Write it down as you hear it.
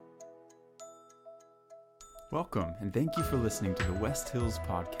Welcome, and thank you for listening to the West Hills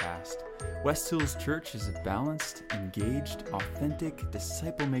Podcast. West Hills Church is a balanced, engaged, authentic,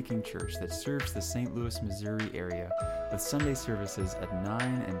 disciple-making church that serves the St. Louis, Missouri area with Sunday services at 9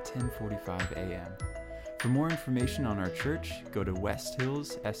 and 10:45 a.m. For more information on our church, go to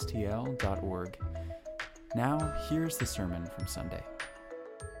westhillsstl.org. Now, here's the sermon from Sunday.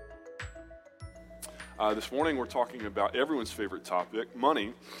 This morning we're talking about everyone's favorite topic,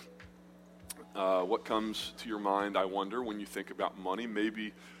 money. What comes to your mind, I wonder, when you think about money?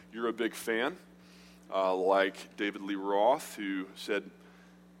 Maybe you're a big fan, like David Lee Roth, who said,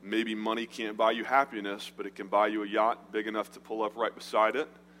 maybe money can't buy you happiness, but it can buy you a yacht big enough to pull up right beside it.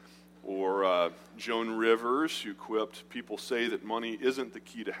 Or Joan Rivers, who quipped, people say that money isn't the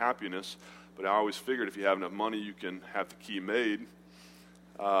key to happiness, but I always figured if you have enough money, you can have the key made.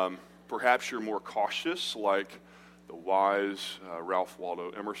 Perhaps you're more cautious, like the wise Ralph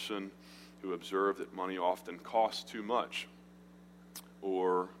Waldo Emerson, who observed that money often costs too much.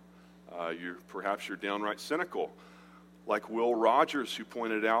 Or perhaps you're downright cynical, like Will Rogers, who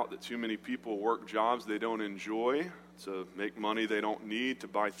pointed out that too many people work jobs they don't enjoy to make money they don't need, to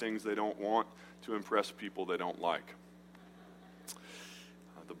buy things they don't want, to impress people they don't like.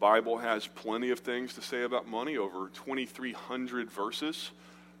 The Bible has plenty of things to say about money, over 2,300 verses.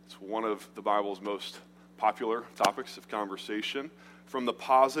 It's one of the Bible's most popular topics of conversation. From the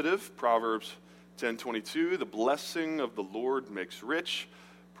positive, Proverbs 10:22, the blessing of the Lord makes rich.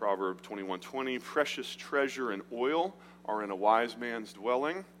 Proverb 21:20, precious treasure and oil are in a wise man's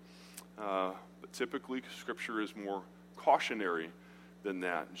dwelling. But typically, Scripture is more cautionary than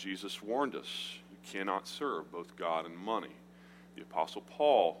that. Jesus warned us, you cannot serve both God and money. The Apostle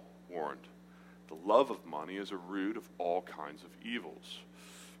Paul warned, the love of money is a root of all kinds of evils.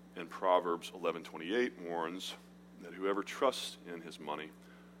 And Proverbs 11:28 warns that whoever trusts in his money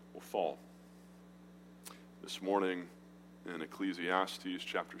will fall. This morning in Ecclesiastes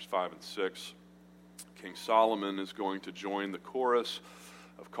chapters 5 and 6, King Solomon is going to join the chorus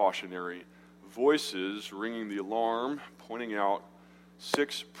of cautionary voices ringing the alarm, pointing out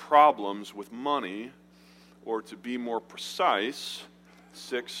 6 problems with money, or to be more precise,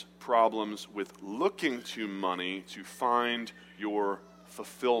 6 problems with looking to money to find your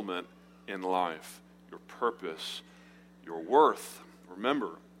fulfillment in life, your purpose, your worth.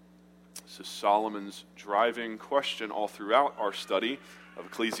 Remember, this is Solomon's driving question all throughout our study of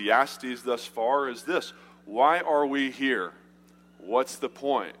Ecclesiastes thus far is this: why are we here? What's the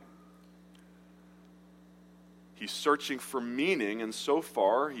point? He's searching for meaning, and so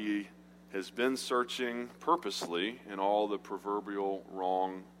far he has been searching purposely in all the proverbial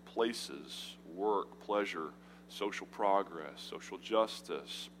wrong places: work, pleasure, social progress, social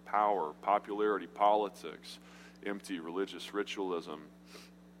justice, power, popularity, politics, empty religious ritualism.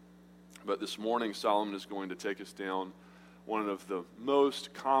 But this morning, Solomon is going to take us down one of the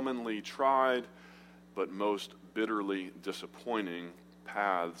most commonly tried but most bitterly disappointing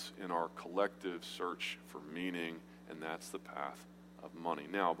paths in our collective search for meaning, and that's the path of money.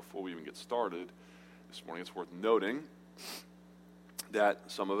 Now, before we even get started, this morning it's worth noting that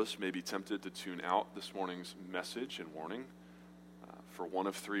some of us may be tempted to tune out this morning's message and warning for one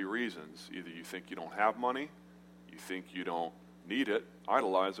of 3 reasons. Either you think you don't have money, you think you don't need it,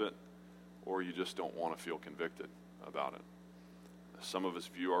 idolize it, or you just don't want to feel convicted about it. Some of us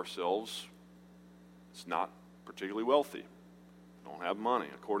view ourselves as not particularly wealthy, don't have money.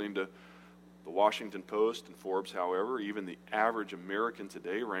 According to the Washington Post and Forbes, however, even the average American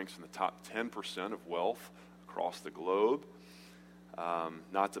today ranks in the top 10% of wealth across the globe.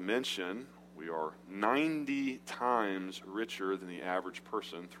 Not to mention, we are 90 times richer than the average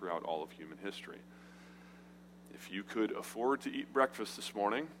person throughout all of human history. If you could afford to eat breakfast this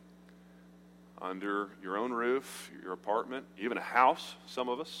morning under your own roof, your apartment, even a house, some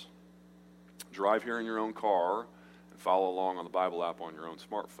of us, drive here in your own car, and follow along on the Bible app on your own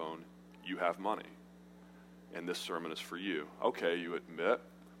smartphone, you have money. And this sermon is for you. Okay, you admit,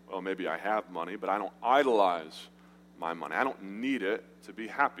 well, maybe I have money, but I don't idolize my money. I don't need it to be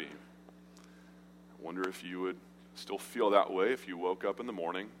happy. I wonder if you would still feel that way if you woke up in the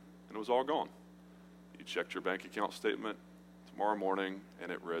morning and it was all gone. You checked your bank account statement tomorrow morning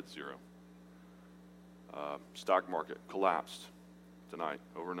and it read 0. Stock market collapsed tonight,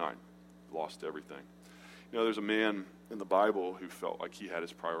 overnight. Lost everything. You know, there's a man in the Bible who felt like he had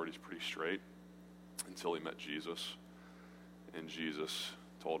his priorities pretty straight until he met Jesus. And Jesus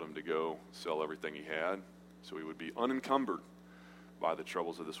told him to go sell everything he had so he would be unencumbered by the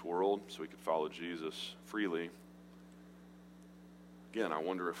troubles of this world, so he could follow Jesus freely. Again, I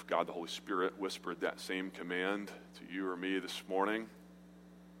wonder if God the Holy Spirit whispered that same command to you or me this morning.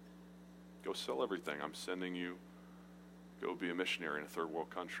 Go sell everything. I'm sending you. Go be a missionary in a third world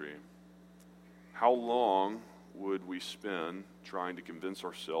country. How long would we spend trying to convince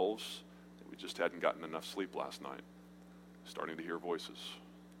ourselves that we just hadn't gotten enough sleep last night? Starting to hear voices.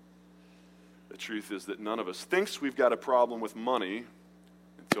 The truth is that none of us thinks we've got a problem with money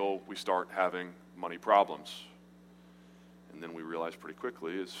until we start having money problems. And then we realize pretty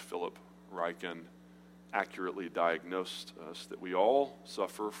quickly, as Philip Ryken accurately diagnosed us, that we all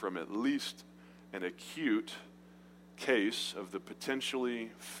suffer from at least an acute case of the potentially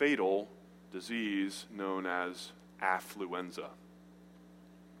fatal disease known as affluenza.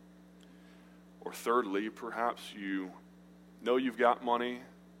 Or thirdly, perhaps you know you've got money,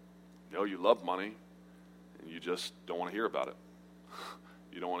 know you love money, and you just don't want to hear about it.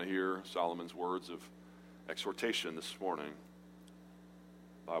 You don't want to hear Solomon's words of exhortation this morning.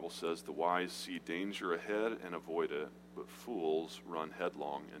 The Bible says, the wise see danger ahead and avoid it, but fools run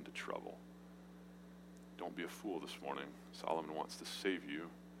headlong into trouble. Don't be a fool this morning. Solomon wants to save you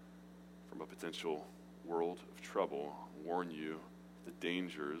from a potential world of trouble, warn you the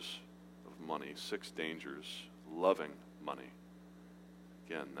dangers of money. 6 dangers. Loving money.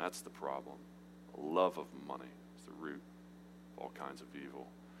 Again, that's the problem. A love of money is the root of all kinds of evil.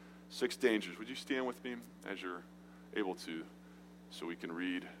 6 dangers. Would you stand with me as you're able to, so we can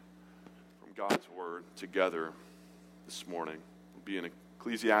read from God's word together this morning? We'll be in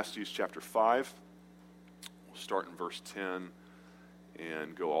Ecclesiastes chapter 5. We'll start in verse 10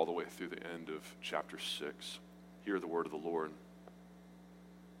 and go all the way through the end of chapter 6. Hear the word of the Lord.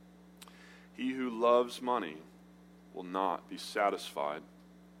 He who loves money will not be satisfied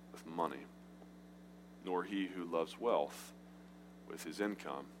with money, nor he who loves wealth with his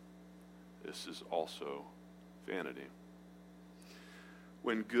income. This is also vanity.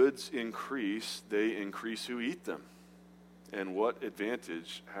 When goods increase, they increase who eat them. And what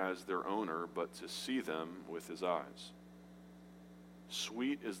advantage has their owner but to see them with his eyes?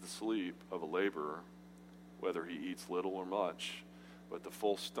 Sweet is the sleep of a laborer, whether he eats little or much, but the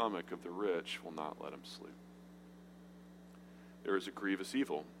full stomach of the rich will not let him sleep. There is a grievous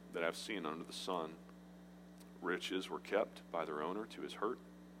evil that I have seen under the sun. Riches were kept by their owner to his hurt,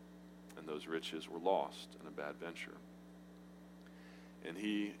 and those riches were lost in a bad venture. And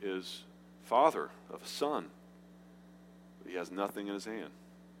he is father of a son, but he has nothing in his hand.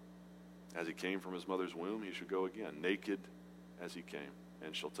 As he came from his mother's womb, he should go again, naked as he came,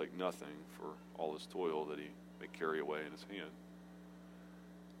 and shall take nothing for all his toil that he may carry away in his hand.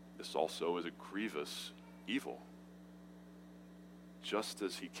 This also is a grievous evil. Just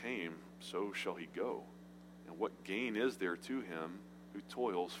as he came, so shall he go. And what gain is there to him who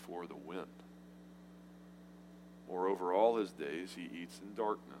toils for the wind? Moreover, all his days he eats in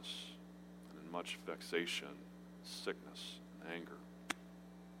darkness, and in much vexation, sickness, and anger.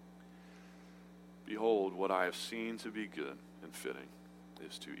 Behold, what I have seen to be good and fitting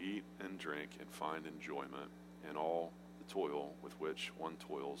is to eat and drink and find enjoyment in all the toil with which one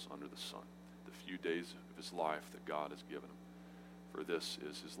toils under the sun, the few days of his life that God has given him. For this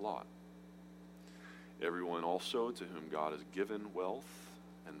is his lot. Everyone also to whom God has given wealth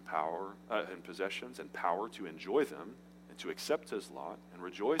and power and possessions and power to enjoy them and to accept his lot and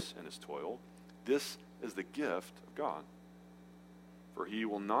rejoice in his toil, this is the gift of God. For he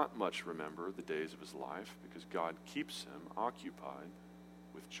will not much remember the days of his life, because God keeps him occupied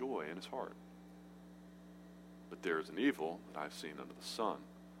with joy in his heart. But there is an evil that I have seen under the sun,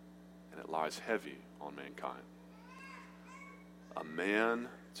 and it lies heavy on mankind. A man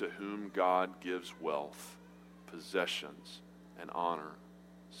to whom God gives wealth, possessions, and honor,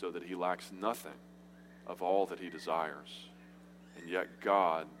 so that he lacks nothing of all that he desires. And yet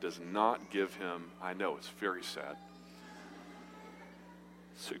God does not give him, I know it's very sad,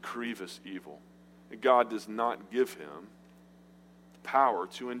 it's a grievous evil. And God does not give him the power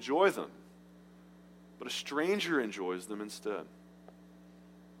to enjoy them, but a stranger enjoys them instead.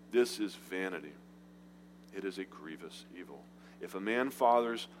 This is vanity. It is a grievous evil. If a man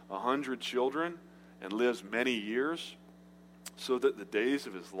fathers 100 children and lives many years, so that the days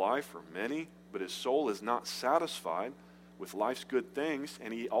of his life are many, but his soul is not satisfied with life's good things,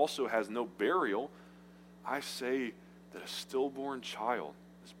 and he also has no burial, I say that a stillborn child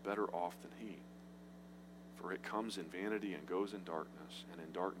is better off than he. For it comes in vanity and goes in darkness, and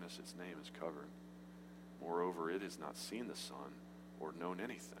in darkness its name is covered. Moreover, it has not seen the sun or known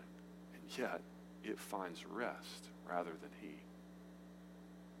anything, and yet it finds rest rather than he.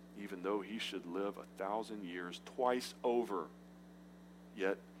 Even though he should live 1,000 years twice over,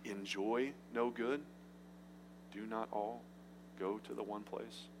 yet enjoy no good, do not all go to the one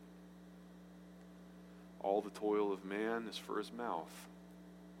place? All the toil of man is for his mouth,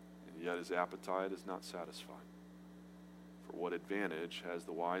 and yet his appetite is not satisfied. For what advantage has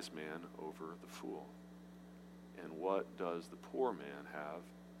the wise man over the fool? And what does the poor man have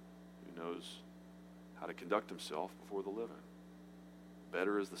who knows how to conduct himself before the living?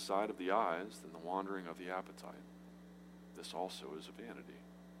 Better is the sight of the eyes than the wandering of the appetite. This also is a vanity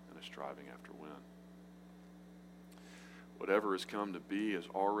and a striving after wind. Whatever has come to be has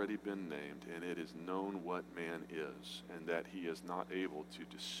already been named, and it is known what man is, and that he is not able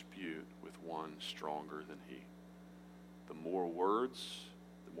to dispute with one stronger than he. The more words,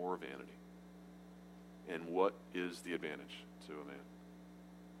 the more vanity. And what is the advantage to a man?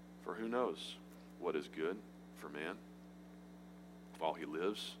 For who knows what is good for man while he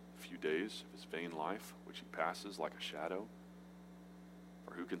lives a few days of his vain life, which he passes like a shadow?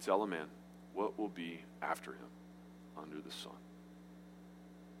 For who can tell a man what will be after him under the sun?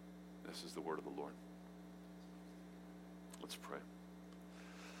 This is the word of the Lord. Let's pray.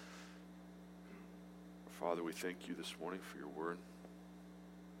 Father, we thank you this morning for your word.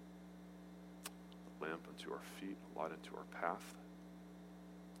 A lamp unto our feet, a light unto our path.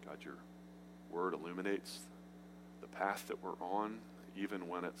 God, your word illuminates the path that we're on, even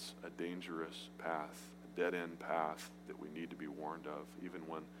when it's a dangerous path, a dead-end path that we need to be warned of, even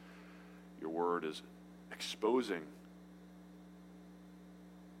when your word is exposing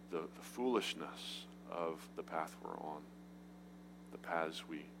the foolishness of the path we're on, the paths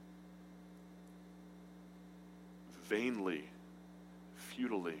we vainly,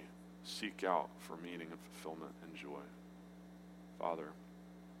 futilely seek out for meaning and fulfillment and joy. Father,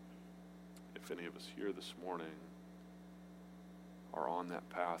 if any of us here this morning are on that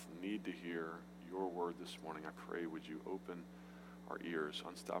path, need to hear your word this morning, I pray, would you open our ears,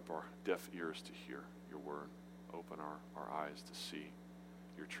 unstop our deaf ears to hear your word, open our eyes to see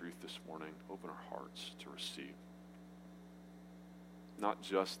your truth this morning, open our hearts to receive not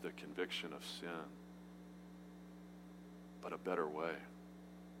just the conviction of sin, but a better way.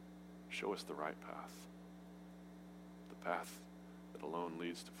 Show us the right path, the path that alone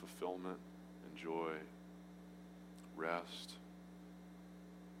leads to fulfillment and joy, rest,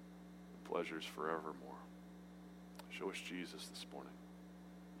 and pleasures forevermore. Show us Jesus this morning,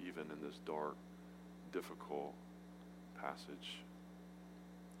 even in this dark, difficult passage.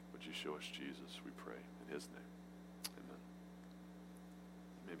 Would you show us Jesus, we pray, in his name. Amen.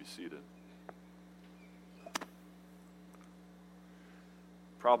 You may be seated.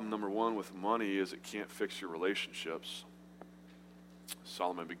 Problem number one with money is it can't fix your relationships.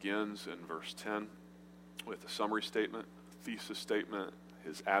 Solomon begins in verse 10 with a summary statement, a thesis statement,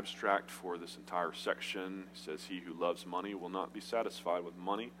 his abstract for this entire section. He says, he who loves money will not be satisfied with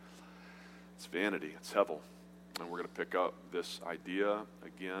money. It's vanity, it's hevel. And we're going to pick up this idea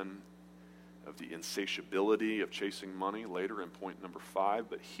again of the insatiability of chasing money later in point number 5.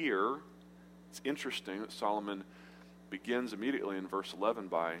 But here, it's interesting that Solomon begins immediately in verse 11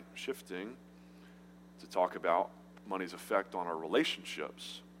 by shifting to talk about money's effect on our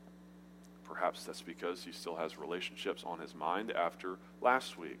relationships. Perhaps that's because he still has relationships on his mind after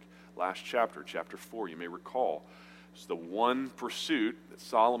last week, last chapter, chapter 4. You may recall it's the one pursuit that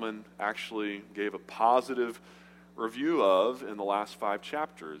Solomon actually gave a positive review of in the last 5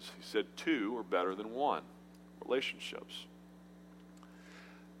 chapters. He said 2 are better than 1, relationships.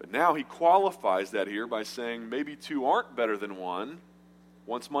 But now he qualifies that here by saying maybe 2 aren't better than 1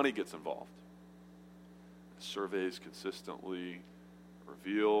 once money gets involved. Surveys consistently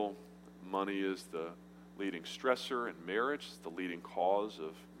reveal that money is the leading stressor in marriage, it's the leading cause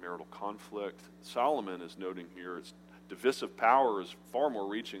of marital conflict. Solomon is noting here its divisive power is far more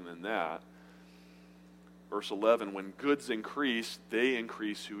reaching than that. Verse 11, when goods increase, they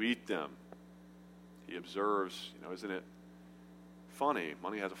increase who eat them. He observes, isn't it funny?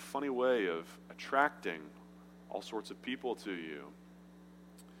 Money has a funny way of attracting all sorts of people to you.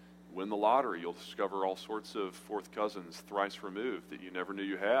 Win the lottery, you'll discover all sorts of fourth cousins thrice removed that you never knew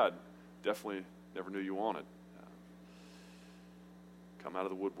you had, definitely never knew you wanted. Come out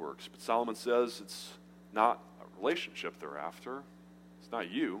of the woodworks. But Solomon says it's not a relationship they're after. It's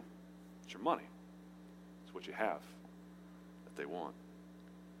not you. It's your money. It's what you have that they want.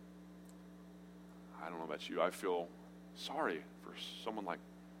 I don't know about you. I feel sorry for someone like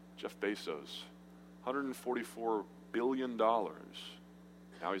Jeff Bezos. $144 billion.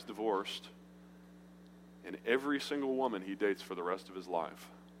 Now he's divorced. And every single woman he dates for the rest of his life,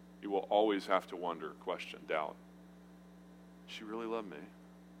 he will always have to wonder, question, doubt. Does she really love me?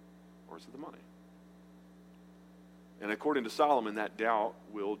 Or is it the money? And according to Solomon, that doubt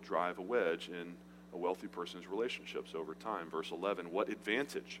will drive a wedge in a wealthy person's relationships over time. Verse 11, what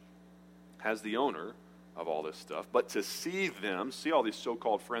advantage has the owner of all this stuff, but to see them, see all these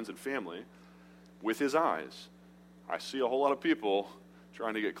so-called friends and family with his eyes. I see a whole lot of people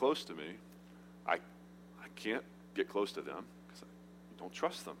trying to get close to me. I can't get close to them because I don't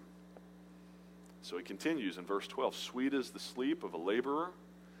trust them. So he continues in verse 12, sweet is the sleep of a laborer,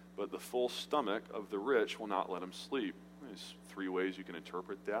 but the full stomach of the rich will not let him sleep. There's three ways you can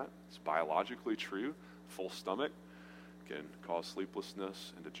interpret that. It's biologically true. Full stomach can cause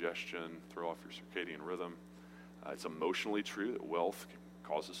sleeplessness, indigestion, throw off your circadian rhythm. It's emotionally true that wealth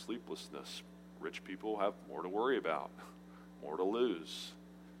causes sleeplessness. Rich people have more to worry about, more to lose,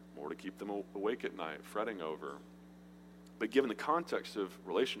 more to keep them awake at night, fretting over. But given the context of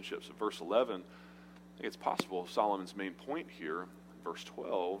relationships of verse 11, I think it's possible Solomon's main point here, verse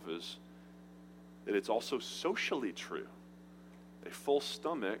 12, is that it's also socially true. A full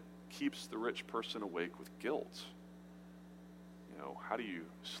stomach keeps the rich person awake with guilt. You know, how do you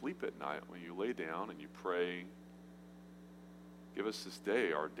sleep at night when you lay down and you pray, give us this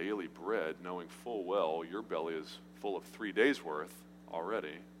day our daily bread, knowing full well your belly is full of 3 days' worth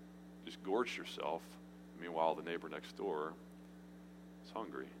already. Just gorge yourself. Meanwhile, the neighbor next door is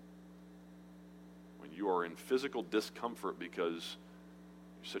hungry. When you are in physical discomfort because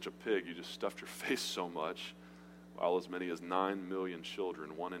you're such a pig, you just stuffed your face so much, while as many as 9 million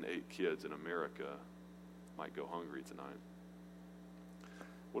children, 1 in 8 kids in America, might go hungry tonight.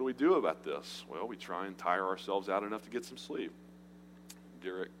 What do we do about this? Well, we try and tire ourselves out enough to get some sleep.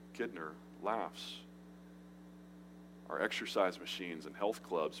 Derek Kidner laughs. Our exercise machines and health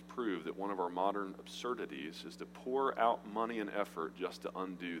clubs prove that one of our modern absurdities is to pour out money and effort just to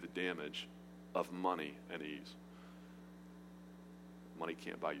undo the damage of money and ease. Money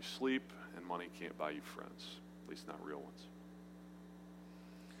can't buy you sleep, and money can't buy you friends, at least not real ones.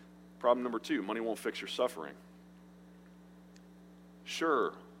 Problem number 2, money won't fix your suffering.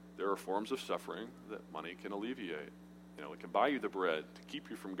 Sure, there are forms of suffering that money can alleviate. You know, it can buy you the bread to keep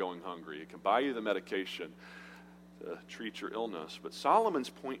you from going hungry. It can buy you the medication to treat your illness. But Solomon's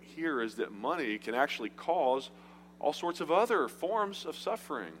point here is that money can actually cause all sorts of other forms of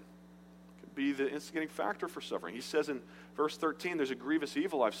suffering. It can be the instigating factor for suffering. He says in verse 13, there's a grievous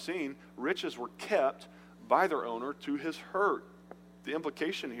evil I've seen. Riches were kept by their owner to his hurt. The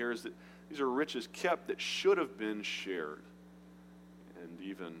implication here is that these are riches kept that should have been shared. And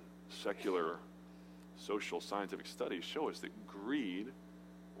even secular social scientific studies show us that greed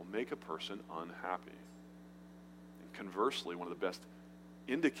will make a person unhappy. And conversely, one of the best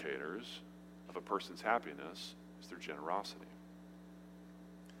indicators of a person's happiness is their generosity.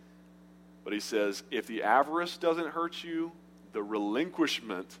 But he says, if the avarice doesn't hurt you, the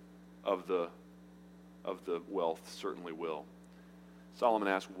relinquishment of the wealth certainly will. Solomon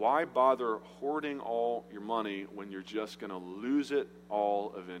asks, why bother hoarding all your money when you're just going to lose it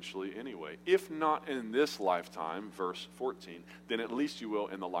all eventually anyway? If not in this lifetime, verse 14, then at least you will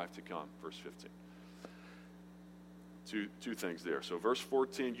in the life to come, verse 15. Two things there. So verse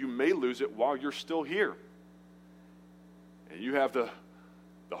 14, you may lose it while you're still here. And you have the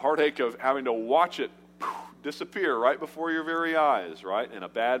heartache of having to watch it disappear right before your very eyes, right? In a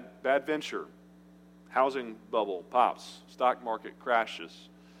bad venture. Housing bubble pops, stock market crashes,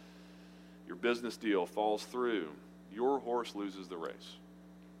 your business deal falls through, your horse loses the race.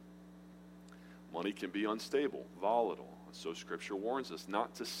 Money can be unstable, volatile, and so Scripture warns us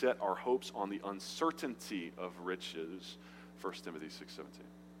not to set our hopes on the uncertainty of riches, 1 Timothy 6:17.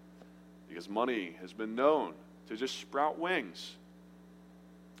 Because money has been known to just sprout wings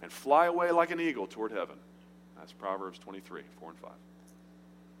and fly away like an eagle toward heaven. That's Proverbs 23, 4 and 5.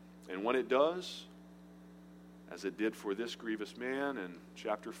 And when it does, as it did for this grievous man in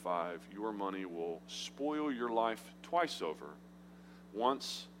chapter 5, your money will spoil your life twice over.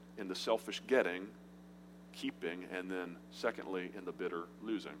 Once in the selfish getting, keeping, and then secondly in the bitter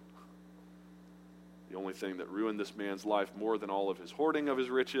losing. The only thing that ruined this man's life more than all of his hoarding of his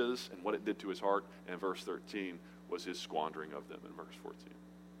riches and what it did to his heart in verse 13 was his squandering of them in verse 14.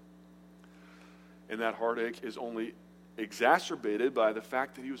 And that heartache is only exacerbated by the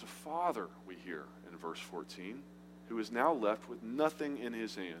fact that he was a father, we hear in verse 14, who is now left with nothing in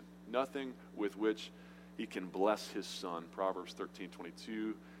his hand, nothing with which he can bless his son. Proverbs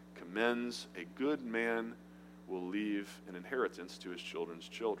 13:22 commends a good man will leave an inheritance to his children's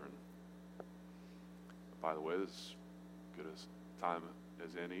children. By the way, this is as good as time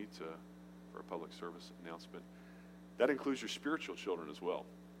as any for a public service announcement. That includes your spiritual children as well.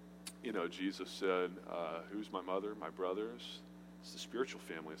 You know, Jesus said, who's my mother, my brothers? It's the spiritual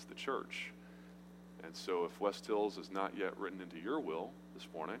family, it's the church. And so if West Hills is not yet written into your will this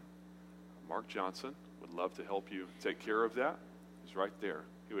morning, Mark Johnson would love to help you take care of that. He's right there.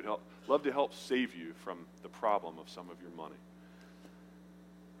 He would love to help save you from the problem of some of your money.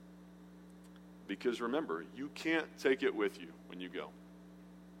 Because remember, you can't take it with you when you go.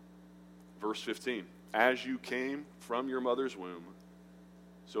 Verse 15, as you came from your mother's womb,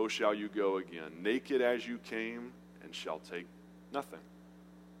 so shall you go again. Naked as you came, and shall take nothing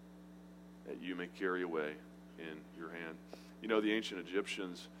that you may carry away in your hand. You know, the ancient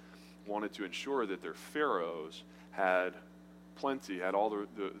Egyptians wanted to ensure that their pharaohs had plenty, had all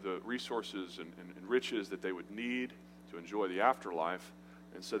the resources and riches that they would need to enjoy the afterlife.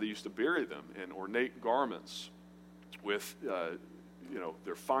 And so they used to bury them in ornate garments with,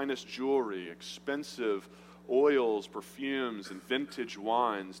 their finest jewelry, expensive oils, perfumes, and vintage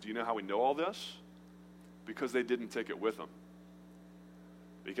wines. Do you know how we know all this? Because they didn't take it with them.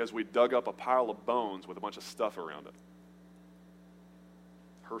 Because we dug up a pile of bones with a bunch of stuff around it.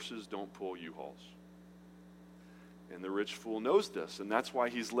 Hearses don't pull U-Hauls. And the rich fool knows this, and that's why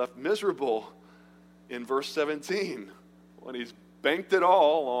he's left miserable in verse 17 when he's banked it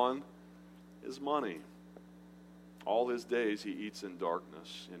all on his money. All his days he eats in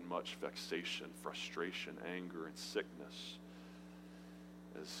darkness, in much vexation, frustration, anger, and sickness.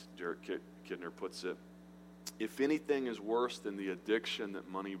 As Derek Kidner puts it, if anything is worse than the addiction that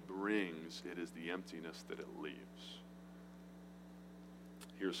money brings, it is the emptiness that it leaves.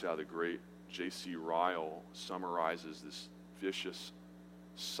 Here's how the great J.C. Ryle summarizes this vicious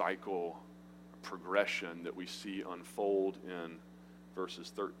cycle, progression that we see unfold in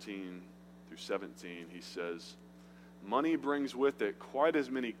verses 13 through 17. He says, money brings with it quite as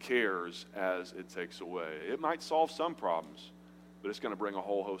many cares as it takes away. It might solve some problems, but it's going to bring a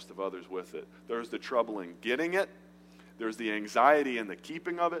whole host of others with it. There's the trouble in getting it. There's the anxiety in the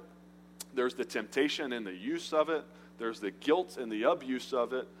keeping of it. There's the temptation in the use of it. There's the guilt in the abuse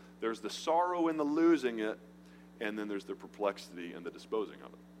of it. There's the sorrow in the losing it. And then there's the perplexity in the disposing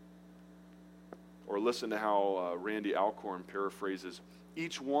of it. Or listen to how Randy Alcorn paraphrases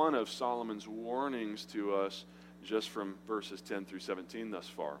each one of Solomon's warnings to us just from verses 10 through 17 thus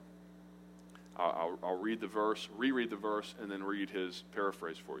far. I'll read the verse, reread the verse, and then read his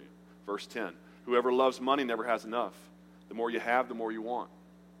paraphrase for you. Verse 10, whoever loves money never has enough. The more you have, the more you want.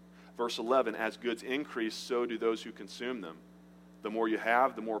 Verse 11, as goods increase, so do those who consume them. The more you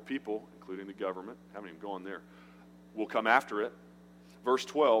have, the more people, including the government, haven't even gone there, will come after it. Verse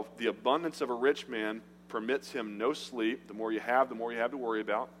 12, the abundance of a rich man permits him no sleep. The more you have to worry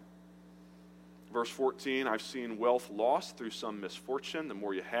about. Verse 14, I've seen wealth lost through some misfortune. The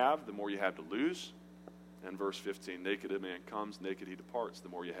more you have to lose. And verse 15, naked a man comes, naked he departs. The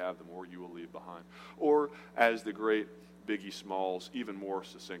more you have, the more you will leave behind. Or, as the great Biggie Smalls even more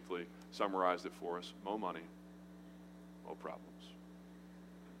succinctly summarized it for us, more money, more problems.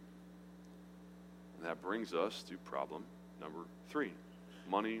 And that brings us to problem number 3.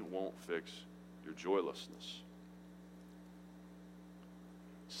 Money won't fix your joylessness.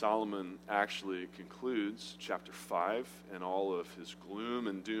 Solomon actually concludes chapter 5 and all of his gloom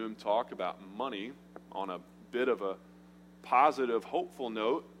and doom talk about money on a bit of a positive, hopeful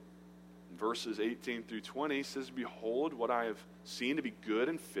note. In verses 18 through 20, he says, behold, what I have seen to be good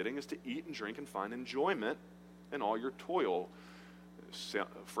and fitting is to eat and drink and find enjoyment in all your toil. A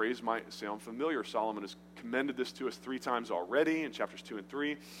phrase might sound familiar. Solomon has commended this to us 3 times already in chapters 2 and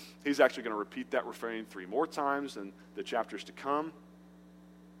 3. He's actually going to repeat that refrain 3 more times in the chapters to come.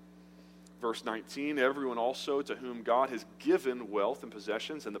 Verse 19, everyone also to whom God has given wealth and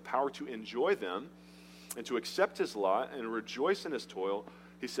possessions and the power to enjoy them and to accept his lot and rejoice in his toil,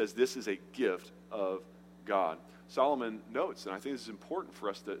 he says this is a gift of God. Solomon notes, and I think this is important for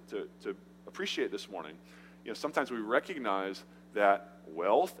us to appreciate this morning, sometimes we recognize that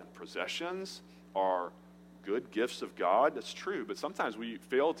wealth and possessions are good gifts of God. That's true, but sometimes we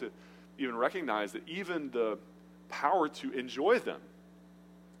fail to even recognize that even the power to enjoy them,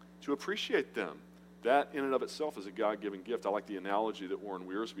 to appreciate them, that in and of itself is a God-given gift. I like the analogy that Warren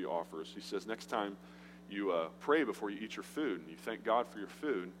Wiersbe offers. He says next time you pray before you eat your food and you thank God for your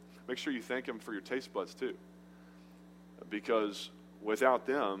food, make sure you thank him for your taste buds too. Because without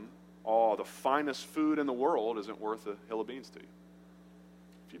them, the finest food in the world isn't worth a hill of beans to you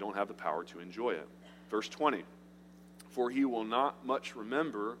if you don't have the power to enjoy it. Verse 20, for he will not much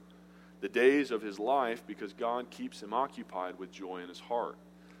remember the days of his life because God keeps him occupied with joy in his heart.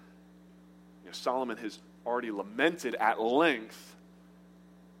 Solomon has already lamented at length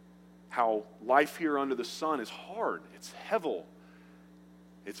how life here under the sun is hard. It's hevel.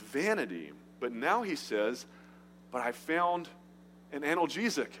 It's vanity. But now he says, but I found an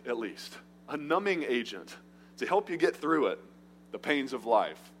analgesic at least, a numbing agent to help you get through it, the pains of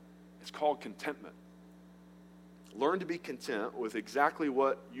life. It's called contentment. Learn to be content with exactly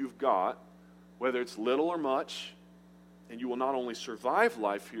what you've got, whether it's little or much, and you will not only survive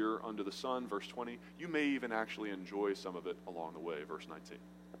life here under the sun, verse 20, you may even actually enjoy some of it along the way, verse 19.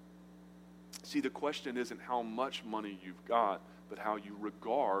 See, the question isn't how much money you've got, but how you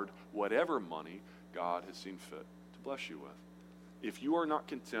regard whatever money God has seen fit to bless you with. If you are not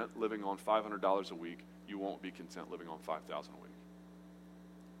content living on $500 a week, you won't be content living on $5,000 a week.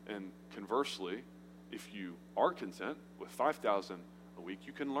 And conversely, if you are content with $5,000 a week,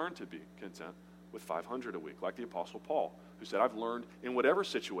 you can learn to be content with $500 a week, like the Apostle Paul, who said, I've learned in whatever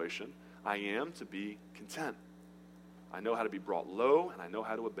situation I am to be content. I know how to be brought low, and I know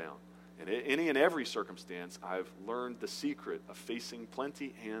how to abound. In any and every circumstance, I've learned the secret of facing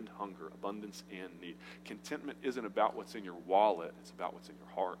plenty and hunger, abundance and need. Contentment isn't about what's in your wallet, it's about what's in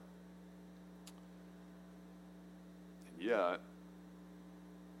your heart. And yet,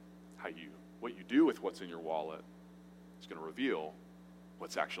 what you do with what's in your wallet is going to reveal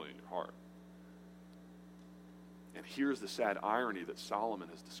what's actually in your heart. And here's the sad irony that Solomon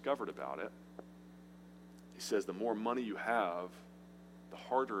has discovered about it. He says the more money you have, the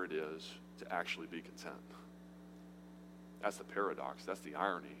harder it is to actually be content. That's the paradox. That's the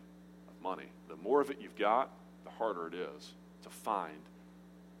irony of money. The more of it you've got, the harder it is to find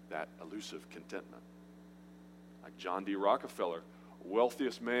that elusive contentment. Like John D. Rockefeller,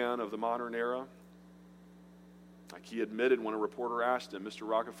 wealthiest man of the modern era. Like he admitted when a reporter asked him, Mr.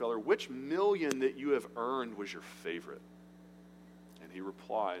 Rockefeller, which million that you have earned was your favorite? And he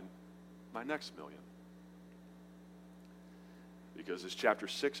replied, my next million. Because as chapter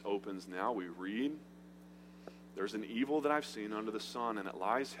 6 opens now, we read, there's an evil that I've seen under the sun, and it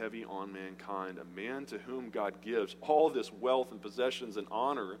lies heavy on mankind, a man to whom God gives all this wealth and possessions and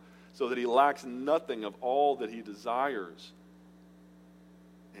honor, so that he lacks nothing of all that he desires.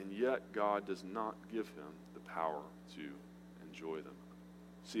 And yet God does not give him the power to enjoy them.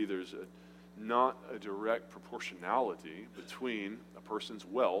 See, there's not a direct proportionality between a person's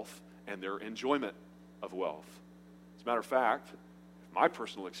wealth and their enjoyment of wealth. As a matter of fact, if my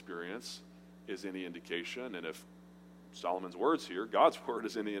personal experience is any indication, and if Solomon's words here, God's word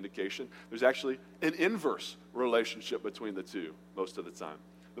is any indication, there's actually an inverse relationship between the two most of the time.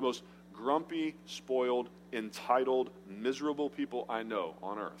 The most grumpy, spoiled, entitled, miserable people I know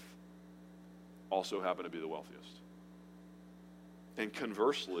on earth also happen to be the wealthiest. And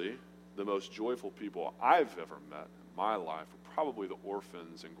conversely, the most joyful people I've ever met in my life were probably the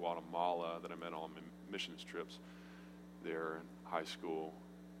orphans in Guatemala that I met on missions trips there in high school,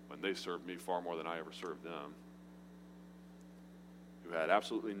 when they served me far more than I ever served them, who had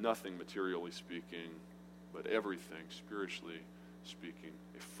absolutely nothing materially speaking, but everything spiritually speaking,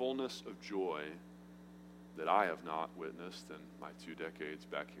 a fullness of joy that I have not witnessed in my 2 decades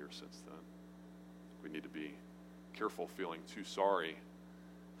back here since then. We need to be careful feeling too sorry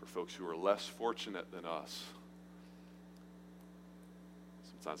for folks who are less fortunate than us.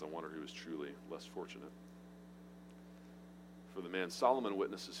 Sometimes I wonder who is truly less fortunate. For the man Solomon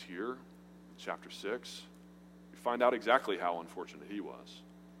witnesses here, in chapter 6, we find out exactly how unfortunate he was.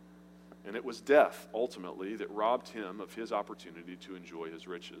 And it was death, ultimately, that robbed him of his opportunity to enjoy his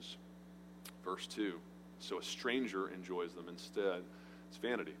riches. Verse 2, so a stranger enjoys them instead. It's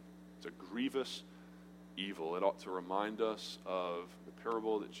vanity. It's a grievous evil. It ought to remind us of the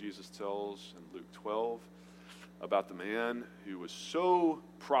parable that Jesus tells in Luke 12 about the man who was so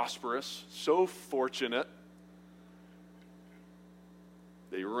prosperous, so fortunate,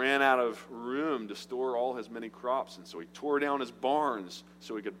 that he ran out of room to store all his many crops, and so he tore down his barns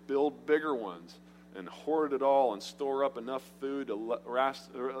so he could build bigger ones and hoard it all and store up enough food to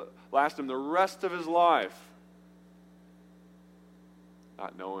last him the rest of his life,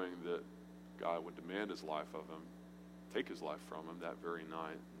 not knowing that God would demand his life of him, take his life from him that very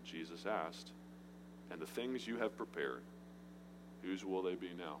night. And Jesus asked, and the things you have prepared, whose will they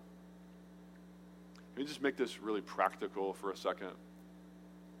be now? Let me just make this really practical for a second.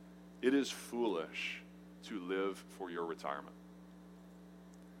 It is foolish to live for your retirement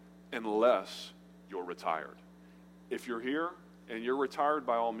unless you're retired. If you're here and you're retired,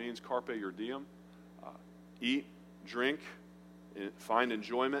 by all means, carpe your diem. Eat, drink, find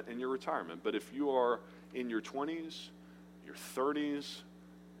enjoyment in your retirement. But if you are in your 20s, your 30s,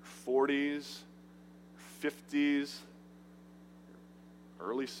 your 40s, 50s,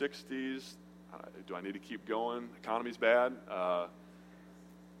 early 60s, do I need to keep going? Economy's bad.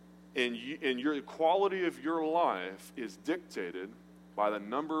 And your quality of your life is dictated by the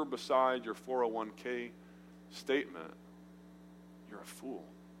number beside your 401k statement, you're a fool.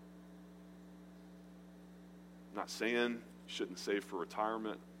 I'm not saying you shouldn't save for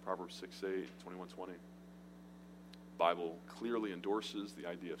retirement, Proverbs 6:8, 21:20. Bible clearly endorses the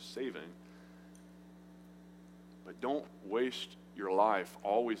idea of saving. But don't waste your life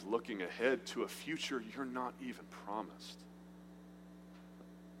always looking ahead to a future you're not even promised.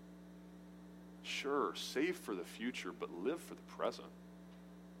 Sure, save for the future, but live for the present.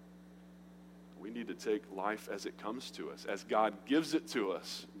 We need to take life as it comes to us, as God gives it to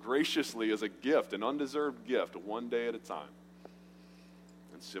us, graciously as a gift, an undeserved gift, one day at a time,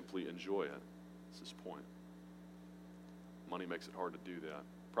 and simply enjoy it. That's his point. Money makes it hard to do that.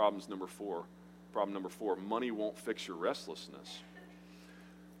 Problem number four, money won't fix your restlessness.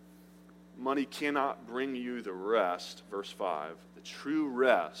 Money cannot bring you the rest, verse 5, the true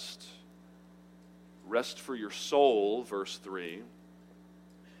rest for your soul, verse 3,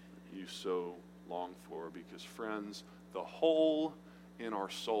 you so long for, because, friends, the hole in our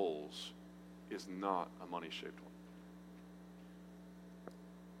souls is not a money-shaped one.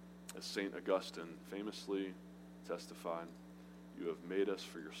 As St. Augustine famously testified, you have made us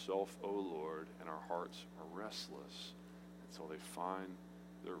for yourself, O Lord, and our hearts are restless until they find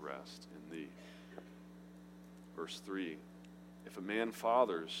their rest in thee. Verse 3, if a man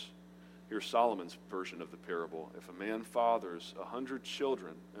fathers, here's Solomon's version of the parable, if a man fathers 100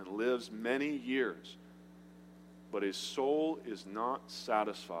 children and lives many years, but his soul is not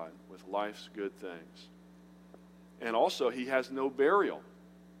satisfied with life's good things, and also he has no burial,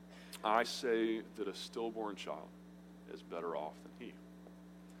 I say that a stillborn child is better off than he.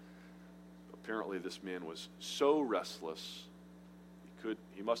 Apparently this man was so restless,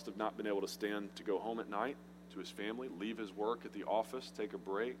 he must have not been able to stand to go home at night to his family, leave his work at the office, take a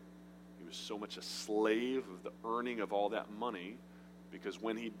break. He was so much a slave of the earning of all that money, because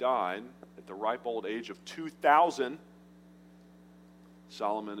when he died at the ripe old age of 2,000,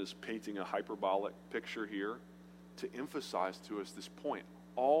 Solomon is painting a hyperbolic picture here to emphasize to us this point.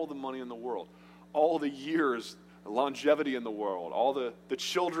 All the money in the world, all the years, the longevity in the world, all the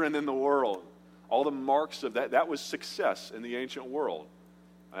children in the world, all the marks of that was success in the ancient world.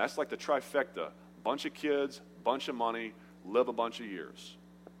 And that's like the trifecta. Bunch of kids, bunch of money, live a bunch of years.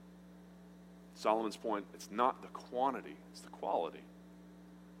 Solomon's point, it's not the quantity, it's the quality.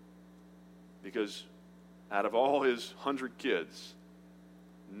 Because out of all his 100 kids,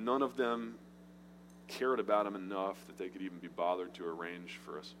 none of them cared about him enough that they could even be bothered to arrange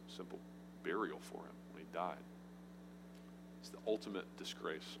for a simple burial for him when he died. It's the ultimate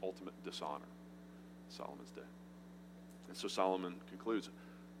disgrace, ultimate dishonor in Solomon's day. And so Solomon concludes,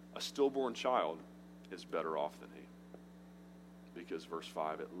 a stillborn child is better off than he. Because verse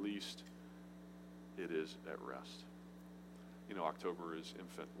 5, at least it is at rest. You know, October is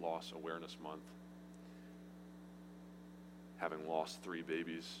Infant Loss Awareness Month. Having lost 3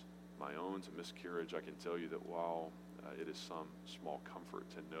 babies, my own to miscarriage, I can tell you that while it is some small comfort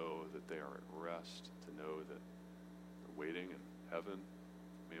to know that they are at rest, to know that they're waiting in heaven,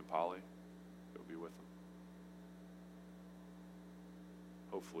 me and Polly, go be with them.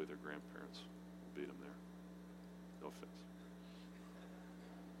 Hopefully their grandparents will beat them there. No offense.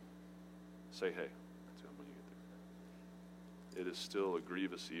 Say hey to them when you get there. It is still a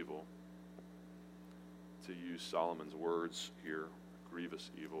grievous evil, to use Solomon's words here, a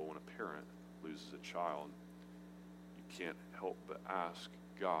grievous evil, when a parent loses a child. You can't help but ask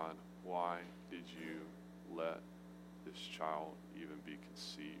God, why did you let this child even be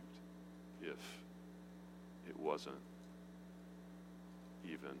conceived if it wasn't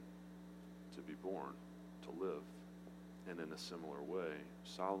even to be born, to live? And in a similar way,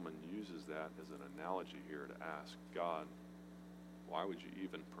 Solomon uses that as an analogy here to ask God, why would you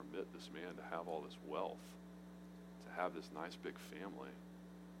even permit this man to have all this wealth, to have this nice big family,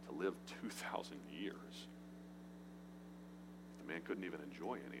 to live 2,000 years? The man couldn't even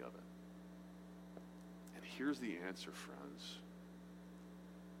enjoy any of it. And here's the answer, friends.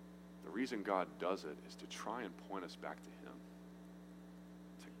 The reason God does it is to try and point us back to Him,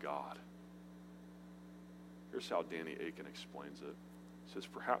 to God. Here's how Danny Akin explains it. He says,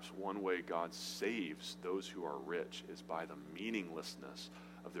 perhaps one way God saves those who are rich is by the meaninglessness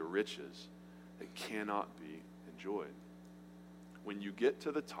of the riches that cannot be enjoyed. When you get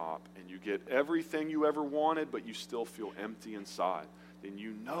to the top and you get everything you ever wanted, but you still feel empty inside, then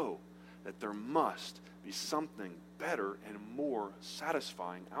you know that there must be something better and more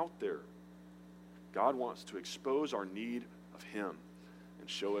satisfying out there. God wants to expose our need of Him and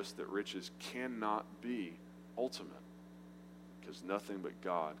show us that riches cannot be ultimate, because nothing but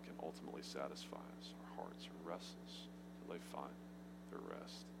God can ultimately satisfy us. Our hearts are restless until they find their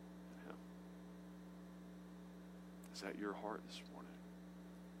rest in Him. Is that your heart this morning?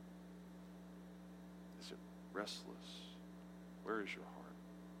 Is it restless? Where is your heart?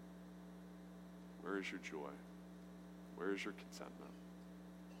 Where is your joy? Where is your contentment?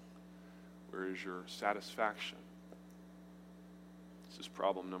 Where is your satisfaction? This is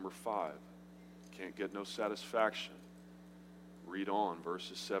problem number 5. Can't get no satisfaction. Read on,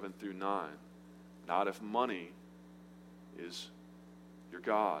 verses 7 through 9. Not if money is your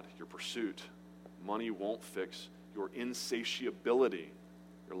God, your pursuit. Money won't fix your insatiability,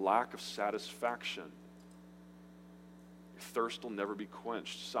 your lack of satisfaction. Your thirst will never be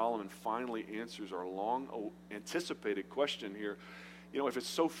quenched. Solomon finally answers our long-anticipated question here. You know, if it's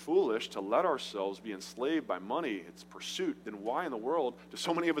so foolish to let ourselves be enslaved by money, its pursuit, then why in the world do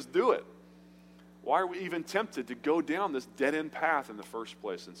so many of us do it? Why are we even tempted to go down this dead-end path in the first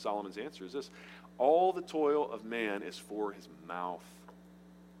place? And Solomon's answer is this: all the toil of man is for his mouth,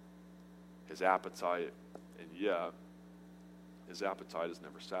 his appetite, and yet his appetite is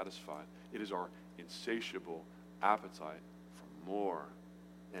never satisfied. It is our insatiable appetite for more.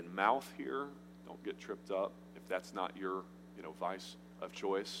 And mouth here, don't get tripped up if that's not your vice of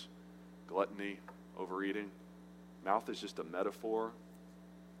choice. Gluttony, overeating. Mouth is just a metaphor.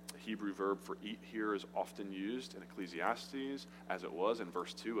 The Hebrew verb for eat here is often used in Ecclesiastes, as it was in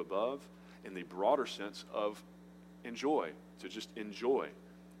verse 2 above, in the broader sense of enjoy, to just enjoy,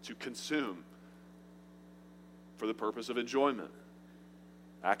 to consume for the purpose of enjoyment.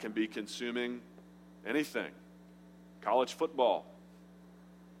 That can be consuming anything. College football,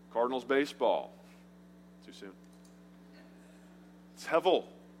 Cardinals baseball. Too soon? It's hevel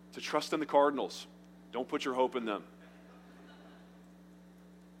to trust in the Cardinals. Don't put your hope in them.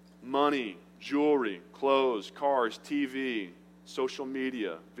 Money, jewelry, clothes, cars, TV, social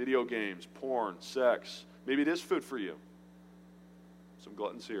media, video games, porn, sex. Maybe it is food for you. Some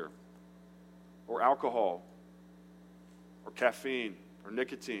gluttons here. Or alcohol, or caffeine, or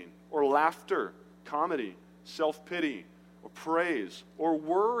nicotine, or laughter, comedy, self-pity, or praise, or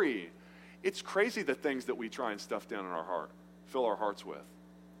worry. It's crazy the things that we try and stuff down in our heart, fill our hearts with.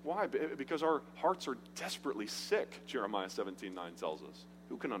 Why? Because our hearts are desperately sick, Jeremiah 17:9 tells us.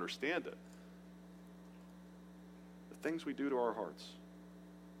 Who can understand it? The things we do to our hearts.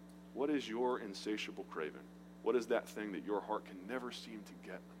 What is your insatiable craving? What is that thing that your heart can never seem to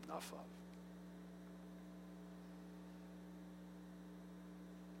get enough of?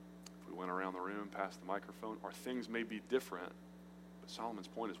 If we went around the room, past the microphone, our things may be different, but Solomon's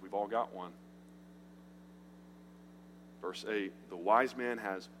point is we've all got one. Verse 8, the wise man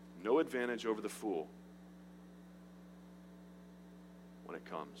has no advantage over the fool when it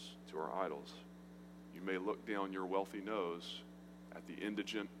comes to our idols. You may look down your wealthy nose at the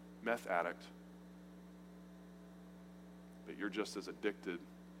indigent meth addict, but you're just as addicted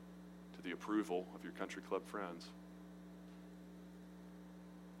to the approval of your country club friends.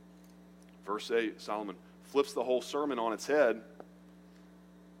 Verse 8, Solomon flips the whole sermon on its head.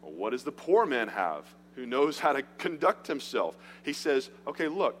 Well, what does the poor man have who knows how to conduct himself? He says, okay,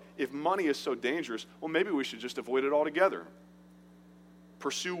 look, if money is so dangerous, well, maybe we should just avoid it altogether.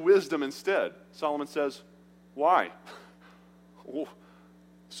 Pursue wisdom instead. Solomon says, why?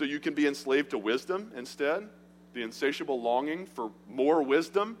 So you can be enslaved to wisdom instead? The insatiable longing for more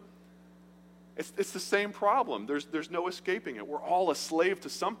wisdom? It's the same problem. There's no escaping it. We're all a slave to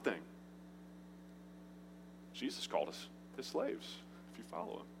something. Jesus called us his slaves, if you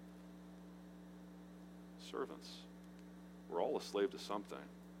follow him. Servants. We're all a slave to something.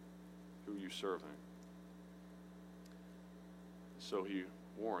 Who are you serving? So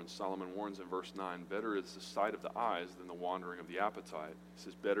Solomon warns in verse 9, better is the sight of the eyes than the wandering of the appetite. He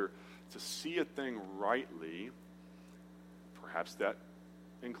says better to see a thing rightly. Perhaps that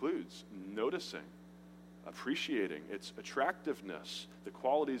includes noticing, appreciating its attractiveness, the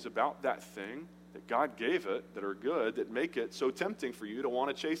qualities about that thing that God gave it that are good, that make it so tempting for you to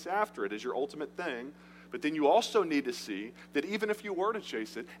want to chase after it as your ultimate thing. But then you also need to see that even if you were to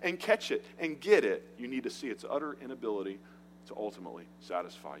chase it and catch it and get it, you need to see its utter inability to ultimately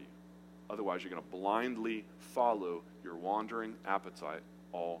satisfy you. Otherwise, you're going to blindly follow your wandering appetite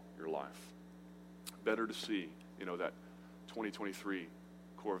all your life. Better to see, that 2023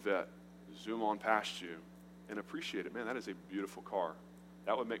 Corvette zoom on past you and appreciate it. Man, that is a beautiful car.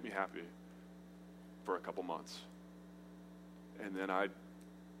 That would make me happy for a couple months. And then I'd,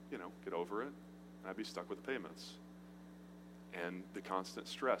 get over it, and I'd be stuck with the payments. And the constant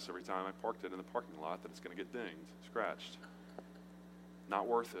stress every time I parked it in the parking lot that it's going to get dinged, scratched. Not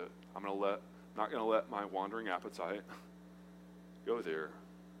worth it. I'm not going to let my wandering appetite go there.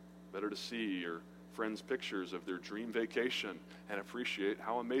 Better to see your friends' pictures of their dream vacation and appreciate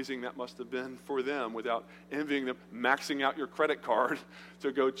how amazing that must have been for them without envying them, maxing out your credit card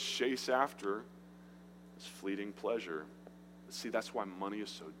to go chase after this fleeting pleasure, See, that's why money is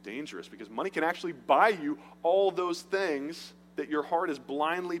so dangerous, because money can actually buy you all those things that your heart is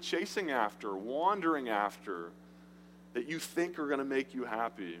blindly chasing after, wandering after, that you think are going to make you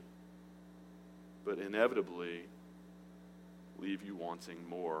happy, but inevitably leave you wanting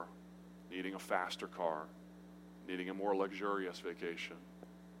more, needing a faster car, needing a more luxurious vacation.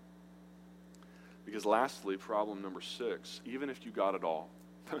 Because lastly, problem number 6, even if you got it all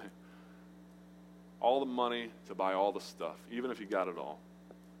the money to buy all the stuff, even if you got it all,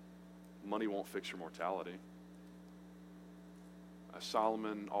 money won't fix your mortality.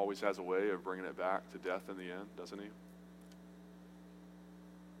 Solomon always has a way of bringing it back to death in the end, doesn't he?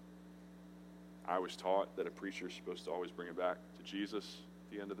 I was taught that a preacher is supposed to always bring it back to Jesus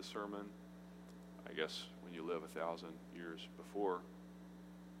at the end of the sermon. I guess when you live 1,000 years before,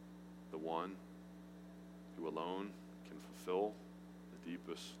 the one who alone can fulfill the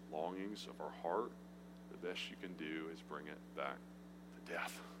deepest longings of our heart, the best you can do is bring it back to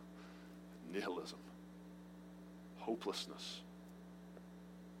death, nihilism, hopelessness.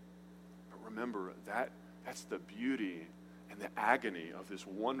 But remember, that's the beauty and the agony of this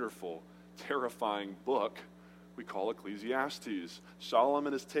wonderful, terrifying book we call Ecclesiastes.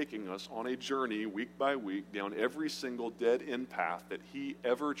 Solomon is taking us on a journey week by week down every single dead-end path that he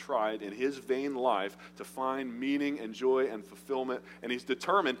ever tried in his vain life to find meaning and joy and fulfillment. And he's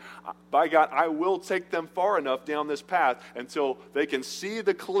determined, by God, I will take them far enough down this path until they can see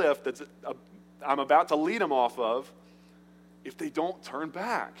the cliff I'm about to lead them off of if they don't turn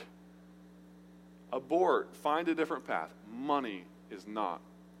back. Abort, find a different path. Money is not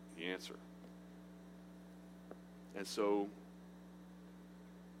the answer. And so,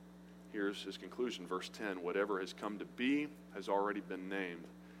 here's his conclusion, verse 10. Whatever has come to be has already been named.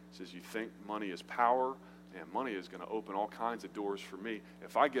 He says, you think money is power? Man, money is going to open all kinds of doors for me.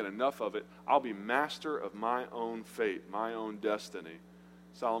 If I get enough of it, I'll be master of my own fate, my own destiny.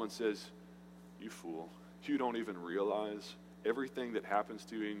 Solomon says, you fool, you don't even realize everything that happens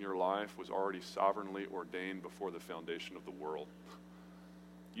to you in your life was already sovereignly ordained before the foundation of the world.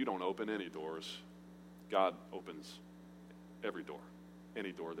 You don't open any doors. God opens every door,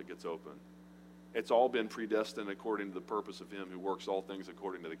 any door that gets open. It's all been predestined according to the purpose of him who works all things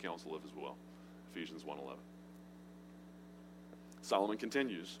according to the counsel of his will. Ephesians 1:11. Solomon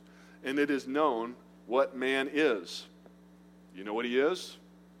continues, and it is known what man is. You know what he is?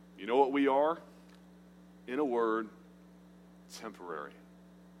 You know what we are? In a word, temporary.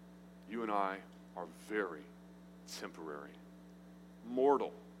 You and I are very temporary.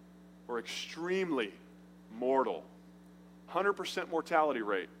 Mortal. Or extremely mortal. 100% mortality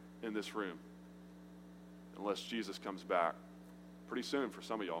rate in this room. Unless Jesus comes back pretty soon for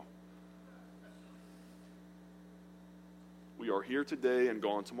some of y'all. We are here today and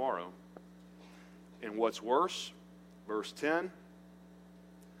gone tomorrow. And what's worse, verse 10,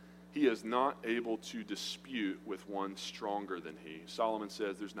 he is not able to dispute with one stronger than he. Solomon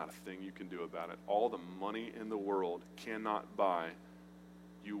says there's not a thing you can do about it. All the money in the world cannot buy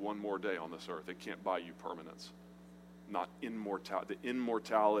you one more day on this earth. It can't buy you permanence, not immortality, the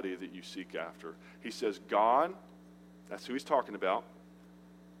immortality that you seek after. He says God, that's who he's talking about,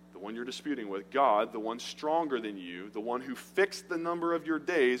 the one you're disputing with, God, the one stronger than you, the one who fixed the number of your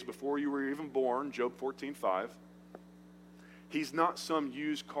days before you were even born, Job 14:5. He's not some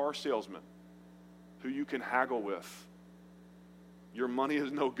used car salesman who you can haggle with. Your money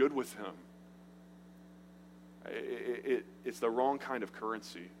is no good with him. It's the wrong kind of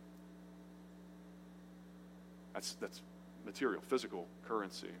currency. That's material, physical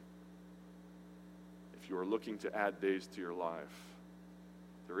currency. If you are looking to add days to your life,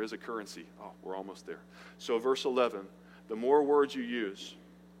 there is a currency. Oh, we're almost there. So verse 11, the more words you use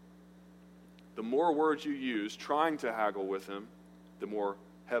trying to haggle with him, the more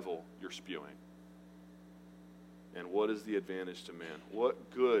hevel you're spewing. And what is the advantage to man? What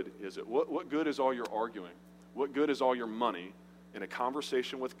good is it? What good is all your arguing? What good is all your money in a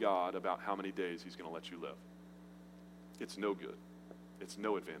conversation with God about how many days he's going to let you live? It's no good. It's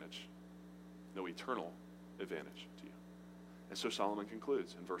no advantage. No eternal advantage to you. And so Solomon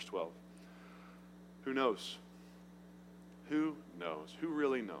concludes in verse 12. Who knows? Who knows? Who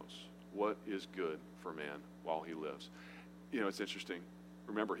really knows what is good for man while he lives? You know, it's interesting.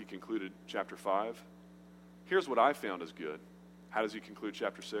 Remember, he concluded chapter 5. Here's what I found is good. How does he conclude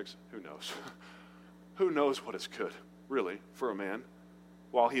chapter 6? Who knows? Who knows what is good, really, for a man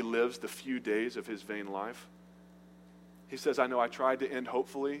while he lives the few days of his vain life? He says, I know I tried to end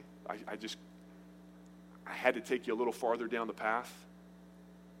hopefully. I had to take you a little farther down the path.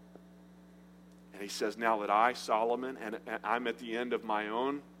 And he says, now that I, Solomon, and I'm at the end of my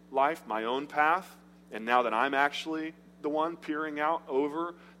own life, my own path, and now that I'm actually the one peering out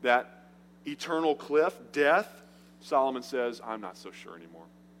over that eternal cliff, death, Solomon says, I'm not so sure anymore.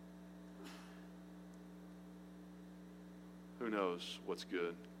 Who knows what's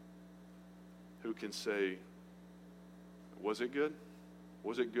good? Who can say, was it good?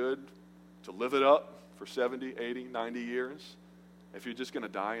 Was it good to live it up for 70, 80, 90 years? If you're just going to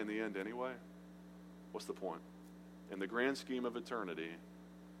die in the end anyway, what's the point? In the grand scheme of eternity,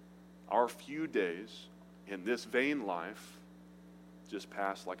 our few days in this vain life just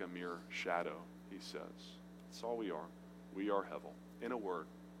pass like a mere shadow, he says. That's all we are. We are Hevel. In a word,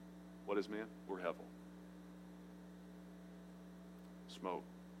 what is man? We're Hevel. Smoke,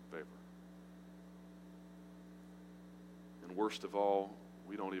 vapor. And worst of all,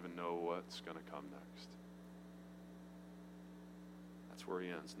 we don't even know what's going to come next. That's where he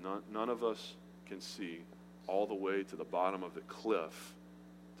ends. None of us can see all the way to the bottom of the cliff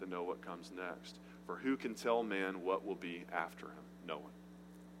to know what comes next. For who can tell man what will be after him? No one.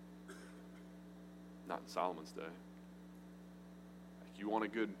 Not in Solomon's day. If you want a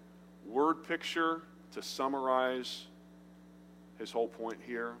good word picture to summarize his whole point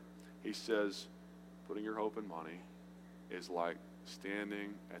here, he says, putting your hope in money is like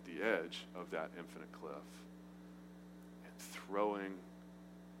standing at the edge of that infinite cliff and throwing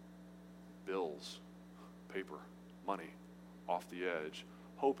bills, paper, money off the edge,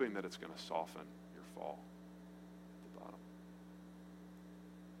 hoping that it's going to soften your fall at the bottom.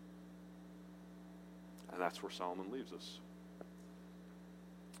 And that's where Solomon leaves us.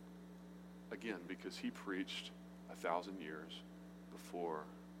 Again, because he preached 1,000 years before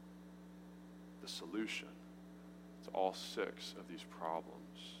the solution to all 6 of these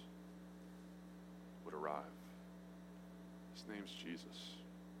problems would arrive. His name's Jesus.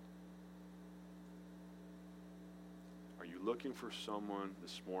 Are you looking for someone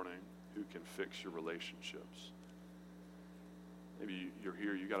this morning who can fix your relationships? Maybe you're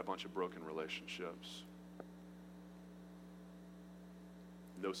here, you got a bunch of broken relationships.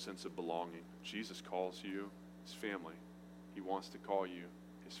 No sense of belonging. Jesus calls you his family. He wants to call you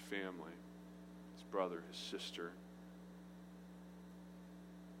his family, his brother, his sister.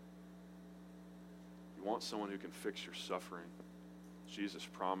 You want someone who can fix your suffering. Jesus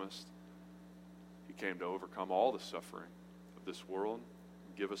promised he came to overcome all the suffering of this world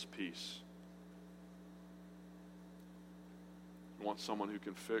and give us peace. You want someone who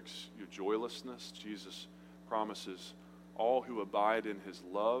can fix your joylessness. Jesus promises all who abide in his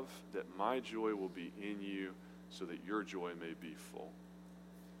love, that my joy will be in you, so that your joy may be full.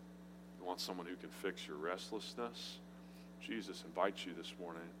 You want someone who can fix your restlessness? Jesus invites you this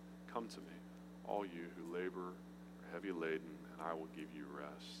morning, come to me, all you who labor are heavy laden, and I will give you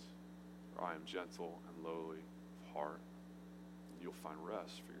rest. For I am gentle and lowly of heart, and you'll find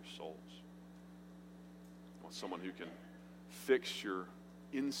rest for your souls. You want someone who can fix your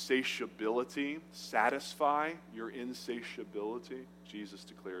insatiability, satisfy your insatiability? Jesus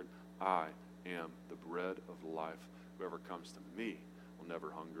declared, I am the bread of life. Whoever comes to me will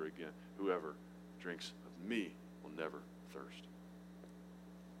never hunger again. Whoever drinks of me will never thirst.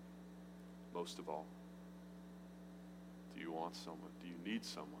 Most of all, do you want someone? Do you need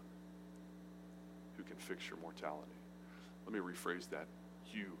someone who can fix your mortality? Let me rephrase that.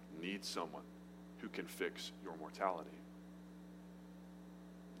 You need someone who can fix your mortality.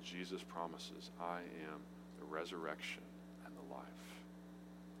 Jesus promises, I am the resurrection and the life.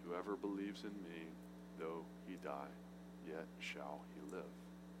 Whoever believes in me, though he die, yet shall he live.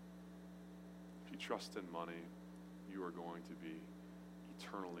 If you trust in money, you are going to be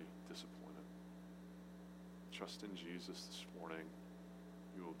eternally disappointed. Trust in Jesus this morning,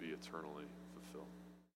 you will be eternally fulfilled.